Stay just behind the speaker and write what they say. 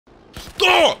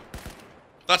Oh!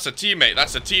 That's a teammate.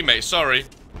 That's a teammate. Sorry.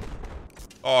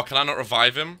 Oh, can I not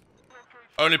revive him?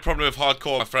 Only problem with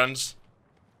hardcore, my friends.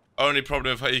 Only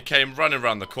problem with he came running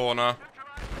around the corner.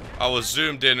 I was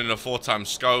zoomed in a 4x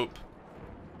scope.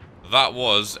 That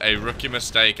was a rookie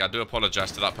mistake. I do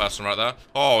apologize to that person right there.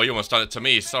 Oh, you almost done it to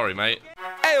me. Sorry, mate.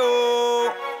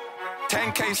 Ayo!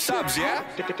 10k subs, yeah?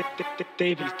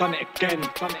 David's done it again,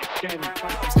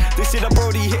 This year the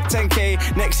Brody hit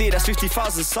 10k. Next year that's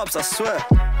 50,000 subs, I swear.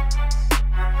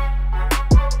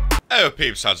 Hey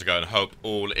peeps, how's it going? Hope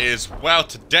all is well.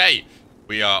 Today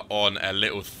we are on a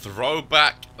little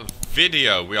throwback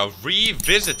video. We are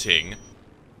revisiting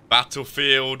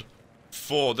Battlefield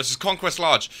 4. This is Conquest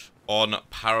Large on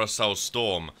Paracel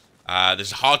Storm. This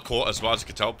is hardcore as well, as you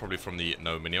can tell, probably from the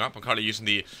no minimap. I'm currently using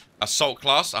the Assault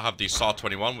class. I have the SAR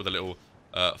 21 with a little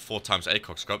 4x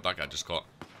ACOG scope. That guy just got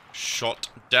shot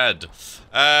dead.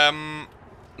 Now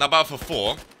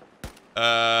Battlefield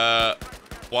 4,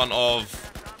 one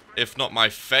of, if not my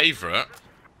favorite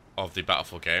of the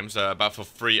Battlefield games. Battlefield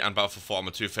 3 and Battlefield 4 are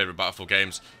my two favorite Battlefield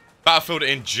games. Battlefield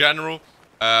in general,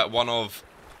 one of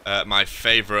my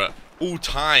favorite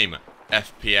all-time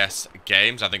FPS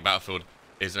games. I think Battlefield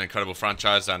is an incredible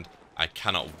franchise, and I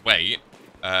cannot wait.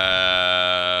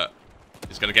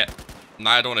 He's gonna get...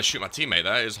 Nah, I don't want to shoot my teammate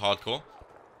there. It is hardcore.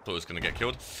 Thought he was gonna get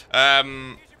killed. I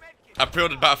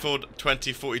pre-ordered Battlefield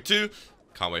 2042.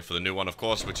 Can't wait for the new one, of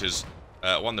course, which is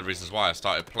one of the reasons why I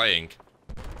started playing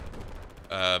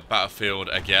Battlefield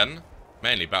again.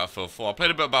 Mainly Battlefield 4. I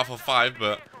played a bit of Battlefield 5,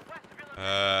 but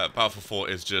Battlefield 4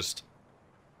 is just...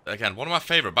 Again, one of my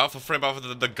favorite. Battlefield 3 and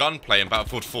Battlefield, the gunplay in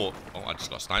Battlefield 4. Oh, I just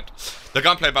got sniped. The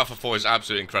gunplay in Battlefield 4 is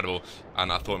absolutely incredible,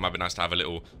 and I thought it might be nice to have a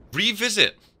little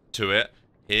revisit to it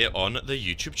here on the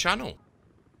YouTube channel.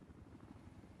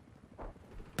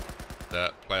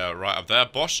 The player right up there,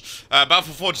 Bosch.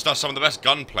 Battlefield 4 just does some of the best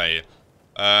gunplay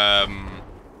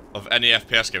of any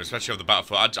FPS game, especially of the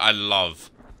Battlefield. I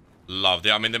love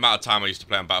the. I mean, the amount of time I used to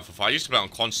play on Battlefield 4. I used to play on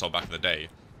console back in the day.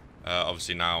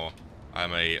 Obviously now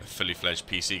I'm a fully fledged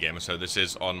PC gamer, so this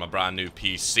is on my brand new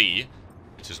PC,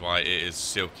 which is why it is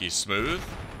silky smooth.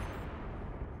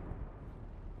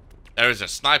 There is a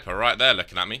sniper right there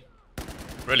looking at me.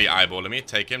 Really eyeballing me.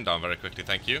 Take him down very quickly,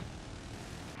 thank you.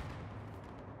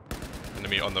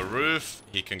 Enemy on the roof.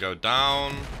 He can go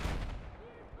down.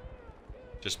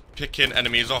 Just picking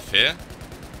enemies off here.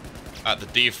 At the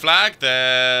D flag,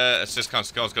 there. Assist count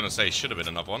skill, I was going to say, should have been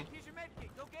another one.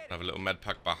 I have a little med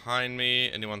pack behind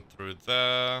me. Anyone through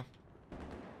there?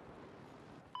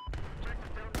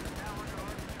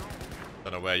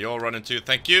 Don't know where you're running to.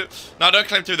 Thank you. Now, I don't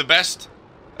claim to be the best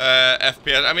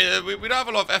FPS. I mean, we don't have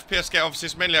a lot of FPS games. Obviously,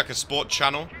 it's mainly like a sport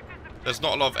channel. There's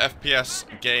not a lot of FPS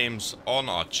games on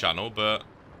our channel, but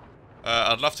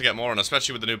I'd love to get more on,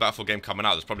 especially with the new Battlefield game coming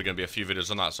out. There's probably going to be a few videos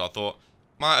on that, so I thought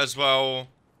might as well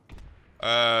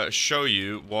show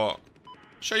you what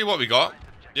we got.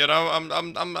 You know,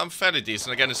 I'm fairly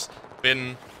decent. Again, it's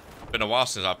been a while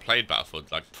since I played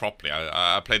Battlefield like properly.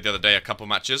 I played the other day a couple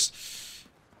matches,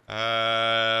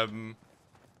 and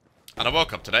I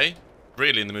woke up today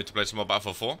really in the mood to play some more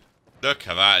Battlefield 4. Look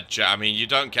at that! I mean, you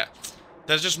don't get.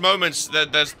 There's just moments.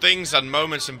 There's things and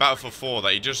moments in Battlefield 4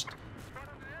 that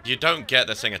you don't get.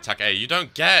 They're saying attack A. You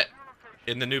don't get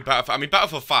in the new Battlefield. I mean,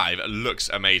 Battlefield 5 looks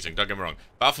amazing. Don't get me wrong.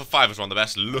 Battlefield 5 is one of the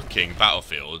best looking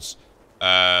battlefields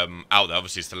out there.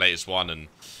 Obviously, it's the latest one, and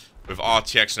with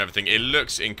RTX and everything, it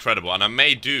looks incredible. And I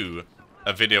may do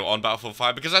a video on Battlefield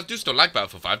 5 because I do still like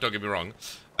Battlefield 5. Don't get me wrong.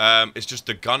 It's just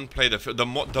the gunplay,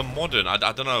 the modern. I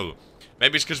don't know.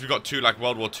 Maybe it's because we got two like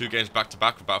World War II games back to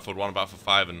back with Battlefield 1 and Battlefield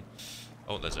 5, and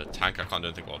oh, there's a tank. I can't do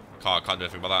anything. Well, car. I can't do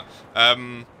anything about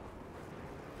that.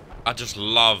 I just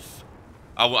love.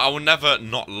 I will never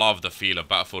not love the feel of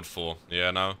Battlefield 4.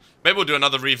 Yeah, no. Maybe we'll do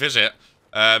another revisit.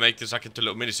 Make this like into a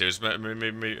little miniseries.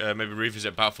 Maybe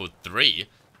revisit Battlefield 3,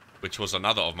 which was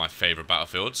another of my favorite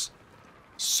Battlefields.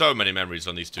 So many memories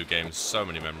on these two games. So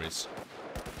many memories.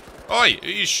 Oi, who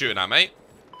are you shooting at, mate?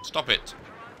 Stop it.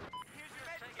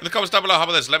 In the comments down below, how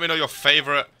about this? Let me know your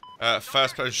favorite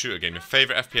first-person shooter game, your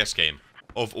favorite FPS game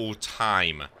of all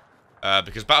time.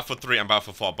 Because Battlefield 3 and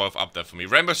Battlefield 4 are both up there for me.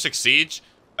 Rainbow Six Siege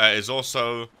is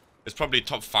probably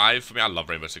top 5 for me. I love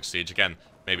Rainbow Six Siege. Again,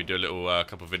 maybe do a little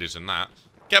couple of videos on that.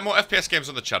 Get more FPS games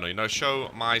on the channel, you know, show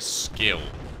my skill.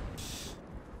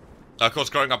 Of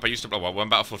course, growing up, I used to play, well, when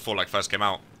Battlefield 4 like first came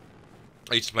out,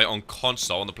 I used to play on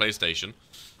console on the PlayStation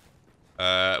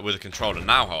with a controller.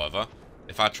 Now, however,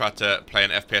 if I try to play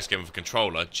an FPS game with a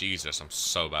controller, Jesus, I'm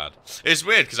so bad. It's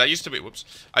weird because I used to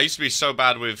be so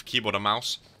bad with keyboard and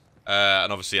mouse,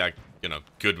 and obviously I, you know,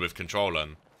 good with controller.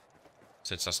 And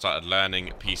Since I started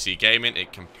learning PC gaming,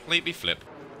 it completely flipped.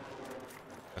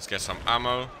 Let's get some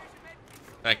ammo.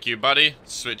 Thank you, buddy.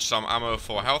 Switch some ammo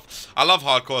for health. I love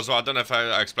hardcore as well. I don't know if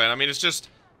I explained. I mean, it's just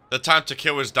the time to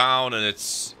kill is down, and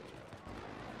it's...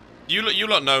 You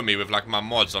lot know me with, like, my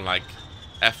mods on, like,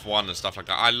 F1 and stuff like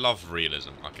that. I love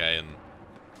realism, okay? And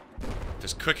if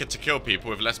it's quicker to kill people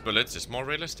with less bullets, it's more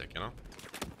realistic, you know?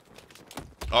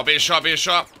 Oh, be a shot, be a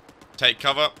shot. Take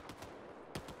cover.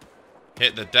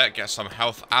 Hit the deck, get some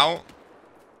health out.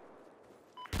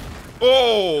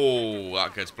 Oh,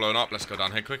 that gets blown up. Let's go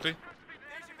down here quickly.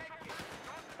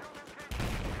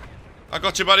 I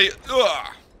got you, buddy.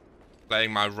 Ugh.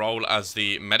 Playing my role as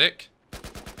the medic.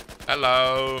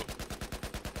 Hello.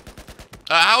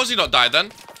 How has he not died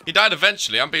then? He died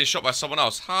eventually. I'm being shot by someone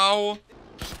else. How?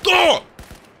 Oh!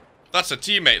 That's a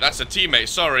teammate. That's a teammate.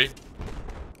 Sorry.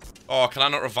 Oh, can I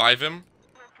not revive him?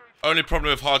 Only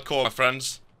problem with hardcore, my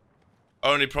friends.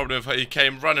 Only problem with he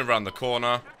came running around the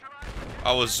corner.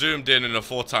 I was zoomed in a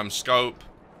 4x scope.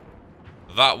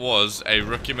 That was a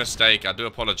rookie mistake. I do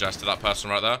apologize to that person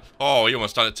right there. Oh, you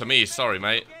almost done it to me. Sorry,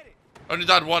 mate. Only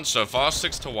died once so far.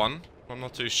 6-1. I'm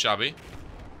not too shabby.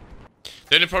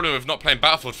 The only problem with not playing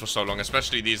Battlefield for so long,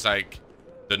 especially these, like,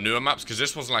 the newer maps, because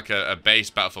this wasn't like a base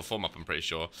Battlefield 4 map, I'm pretty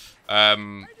sure.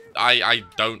 I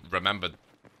don't remember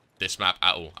this map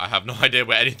at all. I have no idea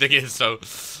where anything is, so...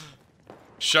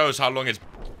 Shows how long it's...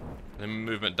 The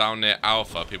movement down near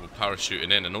Alpha, people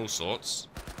parachuting in and all sorts.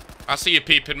 I see you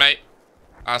peeping, mate.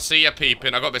 I see you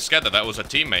peeping. I got a bit scared that that was a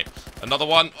teammate. Another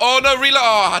one. Oh, no, reload.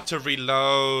 Oh, I had to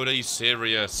reload. Are you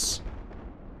serious?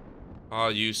 Are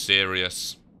you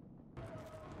serious?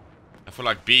 I feel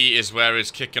like B is where it's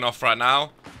kicking off right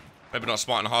now. Maybe not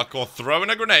smart and hardcore.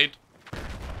 Throwing a grenade.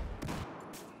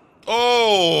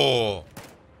 Oh!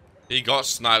 He got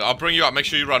sniped. I'll bring you up. Make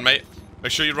sure you run, mate.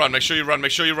 Make sure you run. Make sure you run.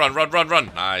 Make sure you run. Run, run,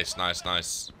 run. Nice, nice,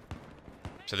 nice.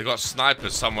 So they've got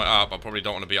snipers somewhere up. I probably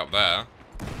don't want to be up there.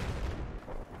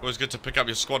 Always good to pick up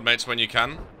your squad mates when you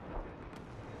can.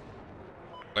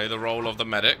 Play the role of the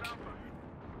medic.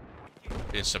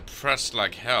 Being suppressed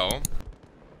like hell.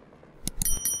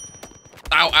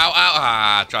 Ow, ow, ow.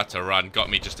 Ah, tried to run.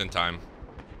 Got me just in time.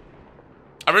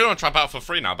 I really want to try out for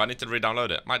free now, but I need to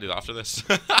re-download it. Might do that after this.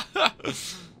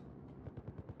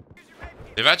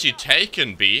 They've actually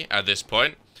taken B at this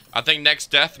point. I think next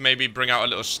death, maybe bring out a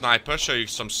little sniper, show you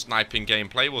some sniping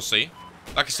gameplay. We'll see.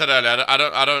 Like I said earlier,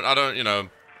 I don't, you know,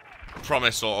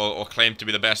 promise or claim to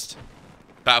be the best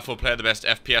Battlefield player, the best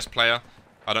FPS player.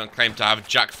 I don't claim to have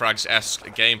Jack Frags-esque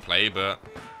gameplay, but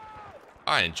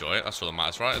I enjoy it. That's all that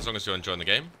matters, right? As long as you're enjoying the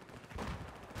game.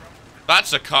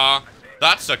 That's a car.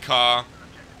 That's a car.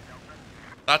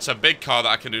 That's a big car that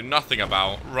I can do nothing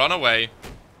about. Run away.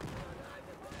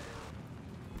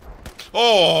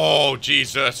 Oh,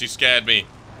 Jesus, he scared me.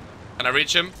 Can I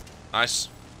reach him? Nice.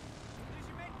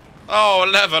 Oh,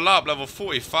 level up, level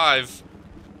 45.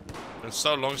 It's been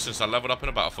so long since I leveled up in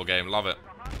a Battlefield game. Love it.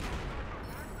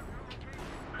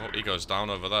 Oh, he goes down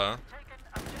over there.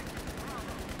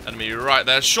 Enemy right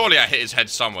there. Surely I hit his head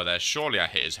somewhere there. Surely I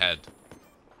hit his head.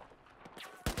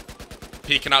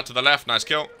 Peeking out to the left. Nice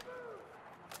kill.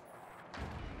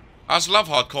 I just love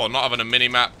hardcore, not having a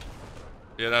mini-map.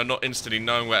 You know, not instantly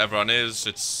knowing where everyone is.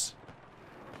 It's...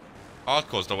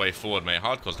 Hardcore's the way forward, mate.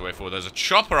 Hardcore's the way forward. There's a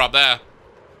chopper up there.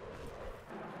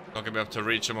 Not gonna be able to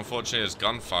reach him, unfortunately. There's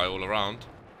gunfire all around.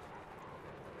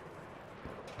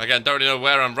 Again, don't really know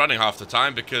where I'm running half the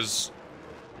time because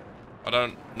I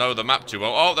don't know the map too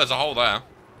well. Oh, there's a hole there.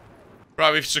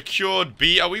 Right, we've secured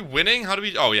B. Are we winning? How do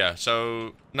we... Oh, yeah.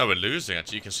 So... No, we're losing,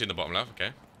 actually. You can see in the bottom left. Okay.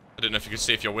 I didn't know if you could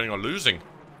see if you're winning or losing.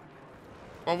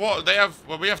 Well, what? They have...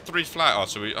 Well, we have 3 flag... Oh,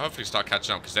 so we hopefully start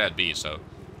catching up because they had B, so...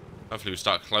 Hopefully we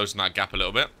start closing that gap a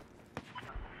little bit.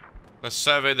 Let's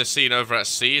survey the scene over at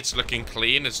C. It's looking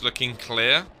clean. It's looking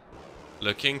clear.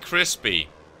 Looking crispy.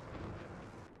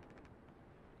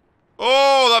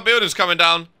 Oh, that building's coming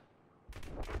down.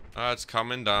 It's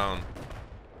coming down.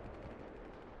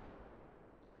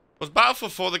 Was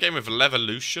Battlefield 4 the game with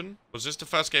Levolution? Was this the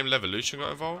first game Levolution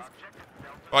got involved?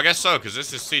 Well, I guess so, because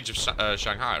this is Siege of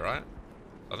Shanghai, right?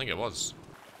 I think it was.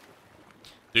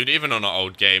 Dude, even on an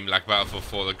old game like Battlefield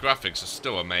 4, the graphics are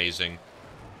still amazing.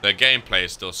 The gameplay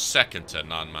is still second to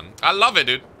none, man. I love it,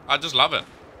 dude. I just love it.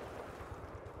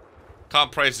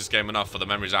 Can't praise this game enough for the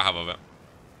memories I have of it.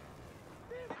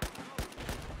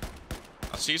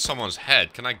 I see someone's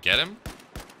head. Can I get him?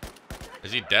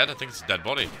 Is he dead? I think it's a dead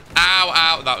body. Ow,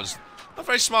 ow. That was not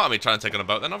very smart of me trying to take on a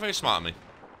boat. They're not very smart of me.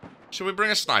 Should we bring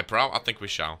a sniper out? I think we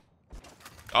shall.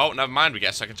 Oh, never mind. We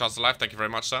get a second chance of life. Thank you very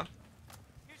much, sir.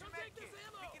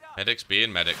 Medics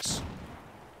being medics.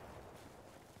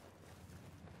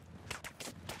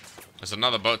 There's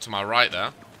another boat to my right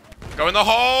there. Go in the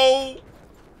hole!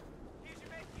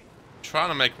 Trying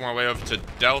to make my way over to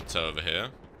Delta over here.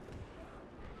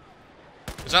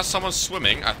 Is that someone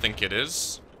swimming? I think it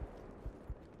is.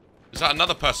 Is that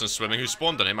another person swimming who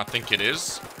spawned on him? I think it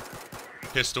is.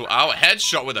 Pistol out.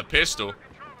 Headshot with a pistol.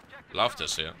 Love to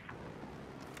see it.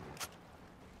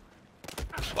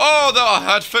 Oh, I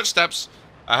heard footsteps.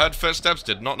 I heard footsteps.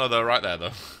 Did not know they were right there,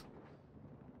 though.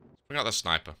 Bring out the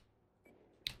sniper.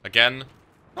 Again,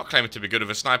 not claiming to be good with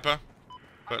a sniper,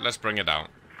 but let's bring it out.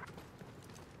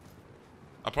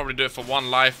 I'll probably do it for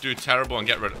one life, do terrible, and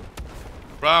get rid of it.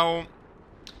 Well,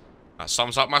 that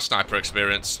sums up my sniper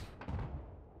experience.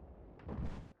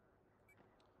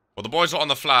 Well, the boys are on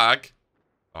the flag.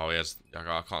 Oh, yes.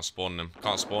 I can't spawn him.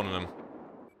 Can't spawn him.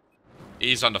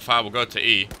 E's under fire. We'll go to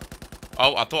E.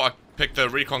 Oh, I thought I picked the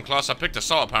recon class. I picked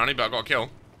assault, apparently, but I got a kill.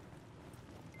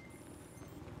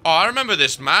 Oh, I remember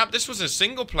this map. This was in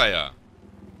single player.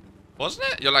 Wasn't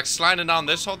it? You're like sliding down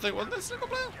this whole thing. Wasn't it single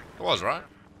player? It was, right?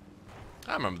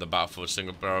 I remember the Battlefield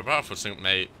single player. Battlefield single...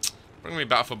 Mate, bring me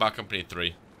Battlefield Bad Company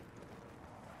 3.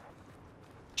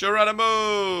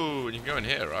 Geronimo! You can go in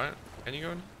here, right? Can you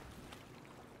go in?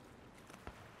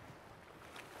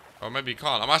 Oh, maybe you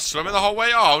can't. Am I swimming the whole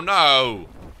way? Oh, no!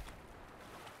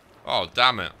 Oh,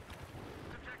 damn it.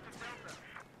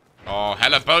 Oh,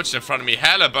 hella boats in front of me.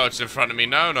 Hella boats in front of me.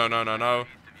 No, no, no, no, no.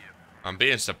 I'm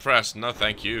being suppressed. No,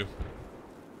 thank you.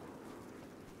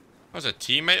 There's a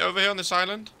teammate over here on this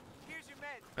island.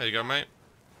 There you go, mate.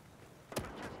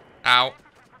 Ow.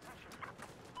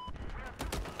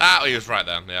 Ah, he was right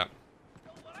there. Yeah.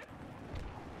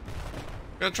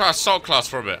 Gonna try assault class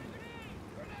for a bit.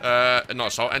 Not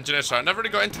assault, engineer. Sorry, I never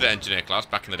really got into the engineer class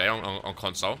back in the day on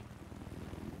console.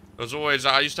 There was always...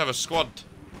 I used to have a squad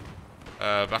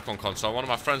back on console. One of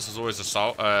my friends was always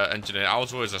assault engineer. I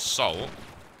was always assault.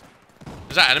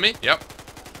 Is that enemy? Yep.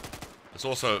 It's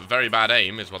also very bad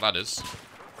aim, is what that is.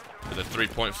 With a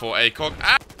 3.4 ACOG.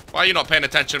 Ah! Why are you not paying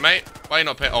attention, mate? Why are you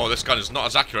not paying... Oh, this gun is not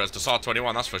as accurate as the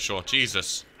SAR-21, that's for sure.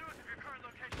 Jesus.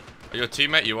 Are you a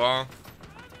teammate? You are.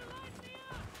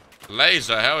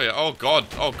 Laser, hell yeah. Oh, God.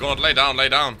 Oh, God. Lay down, lay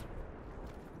down.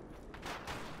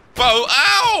 Bow.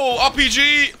 Ow!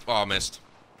 RPG! Oh, I missed.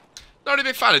 Not really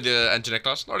big fan of the engineer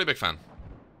class. Not really big fan.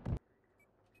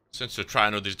 Since we're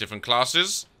trying all these different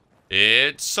classes,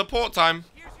 it's support time.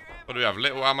 What do we have?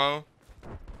 Little ammo.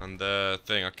 And the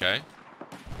thing, okay.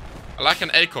 I like an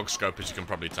ACOG scope, as you can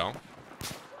probably tell.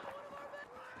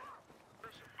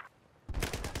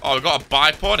 Oh, we got a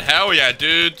bipod? Hell yeah,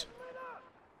 dude.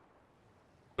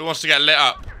 Who wants to get lit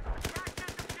up?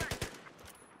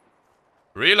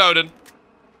 Reloading.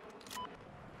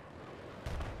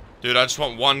 Dude, I just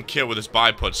want one kill with this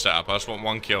bipod setup. I just want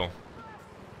one kill.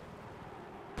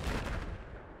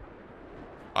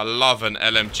 I love an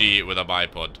LMG with a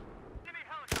bipod.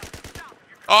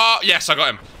 Oh, yes, I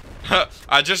got him.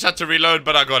 I just had to reload,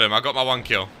 but I got him. I got my one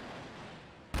kill.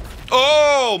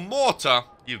 Oh, mortar.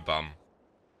 You bum.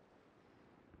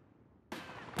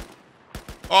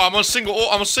 Oh, I'm on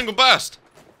single burst.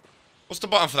 What's the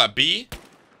button for that? B?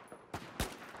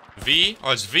 V?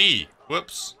 Oh, it's V.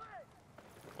 Whoops.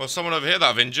 Well, someone over here that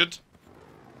I've injured.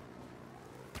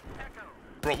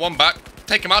 Brought one back.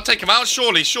 Take him out,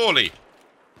 surely, surely.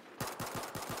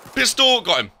 Pistol,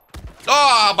 got him.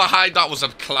 Oh, behind, that was a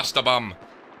cluster bomb.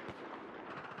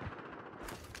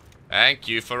 Thank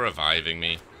you for reviving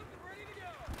me.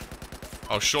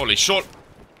 Oh, surely, short.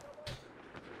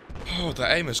 Oh,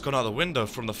 the aim has gone out the window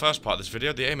from the first part of this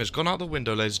video. The aim has gone out the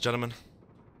window, ladies and gentlemen.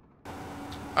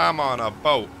 I'm on a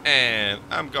boat, and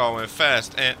I'm going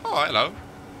fast, and... Oh, hello.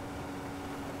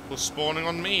 People spawning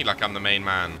on me like I'm the main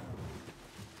man.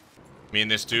 Me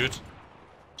and this dude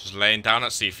just laying down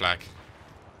at C flag.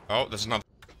 Oh, there's another.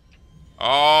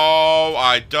 Oh,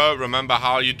 I don't remember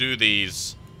how you do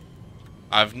these.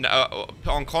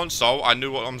 On console, I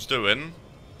knew what I was doing.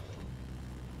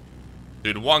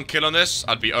 Dude, one kill on this,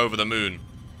 I'd be over the moon.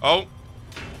 Oh.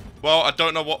 Well, I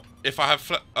don't know what... If I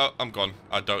have... Oh, I'm gone.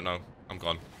 I don't know. I'm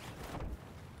gone.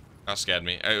 That scared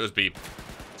me. It was beep.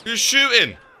 Who's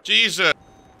shooting? Jesus.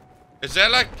 Is there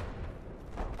like...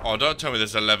 Oh, don't tell me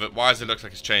there's a level... Why does it look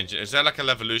like it's changing? Is there like a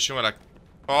levolution where like...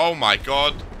 Oh my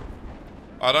god.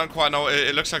 I don't quite know.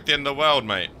 It looks like the end of the world,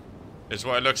 mate. Is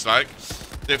what it looks like.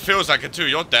 It feels like it too.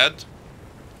 You're dead.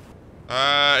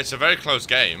 It's a very close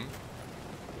game.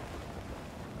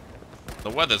 The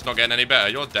weather's not getting any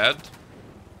better. You're dead.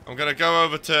 I'm gonna go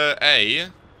over to A.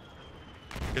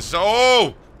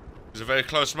 Oh! It's a very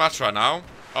close match right now.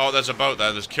 Oh, there's a boat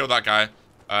there. Let's kill that guy.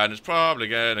 And it's probably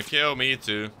gonna kill me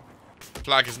too.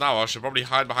 Flag is now. I should probably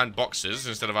hide behind boxes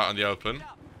instead of out in the open.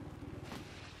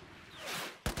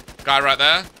 Guy right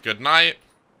there. Good night.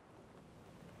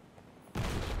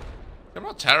 They're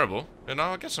not terrible. You know,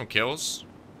 I get some kills.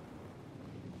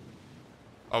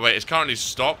 Oh, wait. It's currently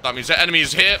stopped. That means the enemy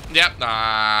is here. Yep.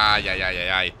 Ah,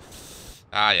 yeah.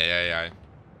 Ah, yeah.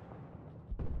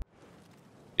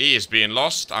 E is being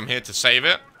lost. I'm here to save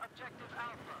it.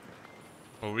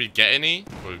 Will we get any?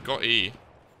 Well, we've got E.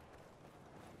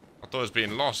 I thought it was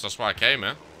being lost. That's why I came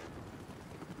here.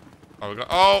 Oh, we got...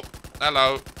 Oh!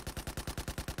 Hello.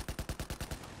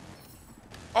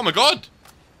 Oh, my God!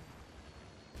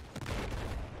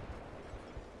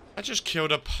 I just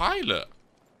killed a pilot.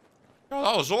 Oh,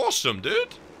 that was awesome,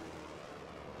 dude.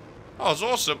 That was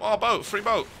awesome. Oh, boat. Free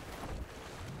boat.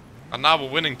 And now we're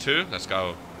winning too. Let's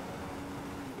go.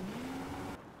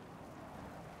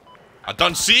 I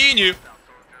done seeing you.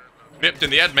 Nipped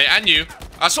in the head, mate. And you.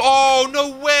 I saw... Oh,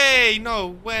 no way.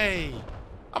 No way.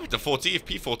 I'm at the 14th.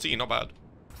 P14. Not bad.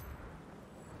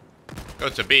 Go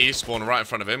to B. Spawn right in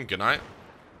front of him. Good night.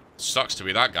 Sucks to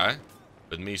be that guy.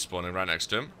 With me spawning right next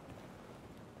to him.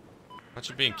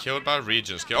 Imagine being killed by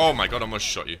RegentsKid. Oh my God, I almost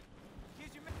shot you.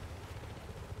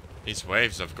 These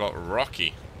waves have got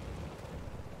rocky.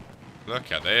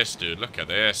 Look at this, dude. Look at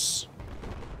this.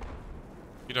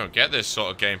 You don't get this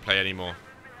sort of gameplay anymore.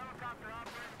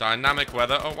 Dynamic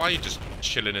weather. Oh, why are you just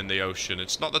chilling in the ocean?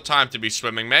 It's not the time to be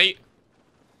swimming, mate.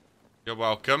 You're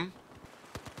welcome.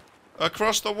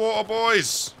 Across the water,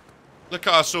 boys. Look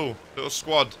at us all. Little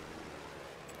squad.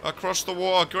 Across the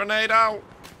water. Grenade out.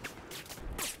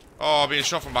 Oh, being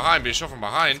shot from behind. Being shot from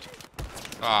behind.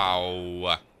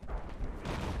 Oh.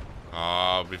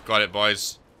 Oh, we've got it,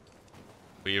 boys.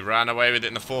 We ran away with it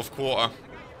in the 4th quarter.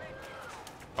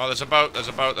 Oh, there's a boat. There's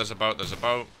a boat. There's a boat. There's a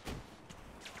boat.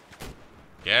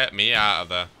 Get me out of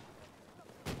there.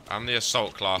 I'm the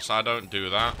assault class. I don't do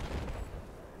that.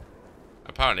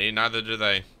 Apparently, neither do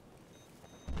they.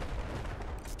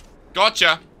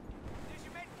 Gotcha!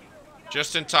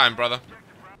 Just in time, brother.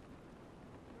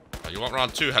 Oh, you want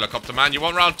round 2, helicopter man? You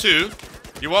want round 2?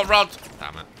 You want round...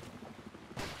 Damn it.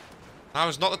 Now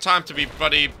is not the time to be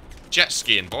bloody jet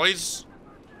skiing, boys.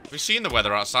 Have you seen the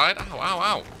weather outside? Ow, ow,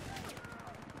 ow.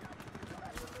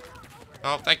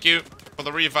 Oh, thank you for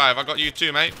the revive. I got you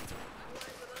too, mate.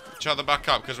 Each other back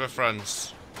up because we're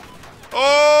friends.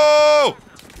 Oh!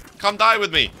 Come die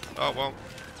with me. Oh, well.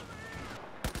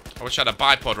 I wish I had a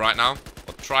bipod right now.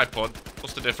 Or tripod.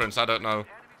 What's the difference? I don't know.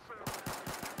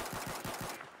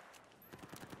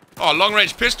 Oh,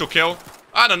 long-range pistol kill.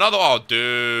 And another. Oh,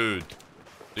 dude.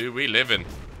 Dude, we live in.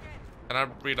 Can I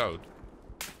reload?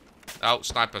 Oh,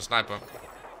 sniper, sniper.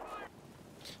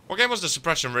 What game was the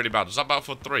suppression really bad? Was that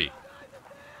Battlefield 3?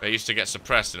 They used to get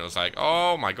suppressed and it was like,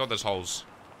 oh my God, there's holes.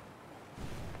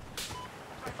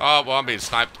 Oh, well, I'm being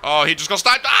sniped. Oh, he just got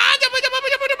sniped. Ah!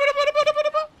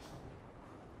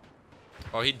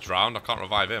 Oh, he drowned. I can't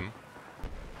revive him.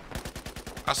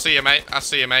 I see you, mate. I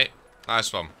see you, mate.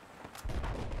 Nice one.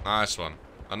 Nice one.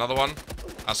 Another one.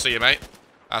 I see you, mate.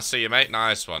 I see you, mate.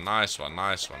 Nice one. Nice one.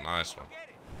 Nice one. Nice one.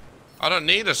 I don't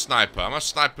need a sniper. I'm a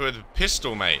sniper with a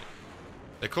pistol, mate.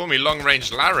 They call me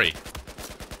long-range Larry.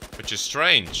 Which is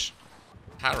strange.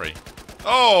 Harry.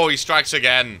 Oh, he strikes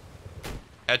again.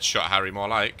 Headshot Harry, more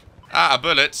like. Ah,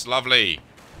 bullets. Lovely.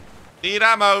 Need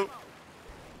ammo.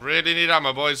 Really need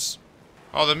ammo, boys.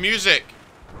 Oh, the music.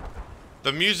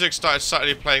 The music started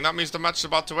suddenly playing. That means the match is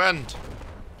about to end.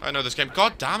 I know this game.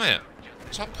 God damn it.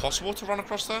 Is that possible to run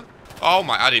across there? Oh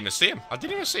my, I didn't even see him. I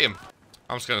didn't even see him.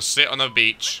 I'm just going to sit on the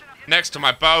beach next to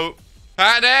my boat.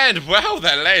 And then, well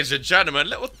then, ladies and gentlemen,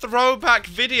 little throwback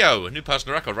video. A new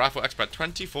personal record. Rifle expert,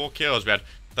 24 kills. We had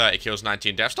 30 kills,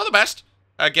 19 deaths. Not the best,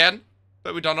 again,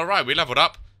 but we done alright. We leveled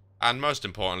up. And most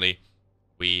importantly,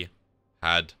 we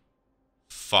had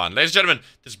fun. Ladies and gentlemen,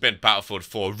 this has been Battlefield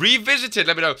 4 Revisited.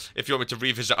 Let me know if you want me to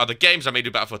revisit other games. I may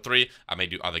do Battlefield 3. I may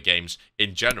do other games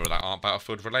in general that aren't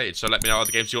Battlefield related. So let me know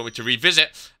other games you want me to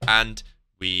revisit. And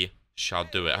we shall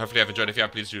do it. Hopefully you have enjoyed. If you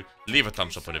have, please do leave a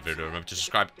thumbs up on the video. Remember to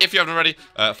subscribe if you haven't already.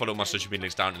 Follow my social media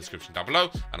links down in the description down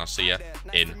below. And I'll see you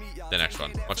in the next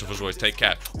one. Much of us always take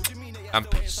care. And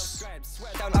peace.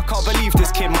 I can't believe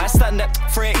this kid, man. Stand up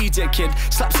for an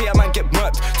Jdlondonbeats. Slaps here, man, get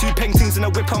murked. 2 paintings in a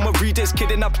whip, I'm a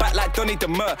RegentsKid in the back like Donny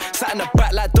Demur. Sat in the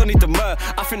back like Donny Demur.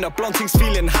 I think the blonde thing's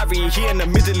feeling Harry. He in the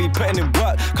middle, he putting in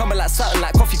work. Coming like something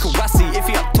like Coffee Kawasi. If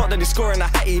he up top, then he's scoring a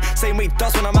hattie. Same way he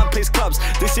does when a man plays clubs.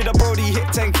 This year the Brody hit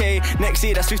 10k. Next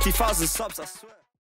year, that's 50,000 subs, I swear.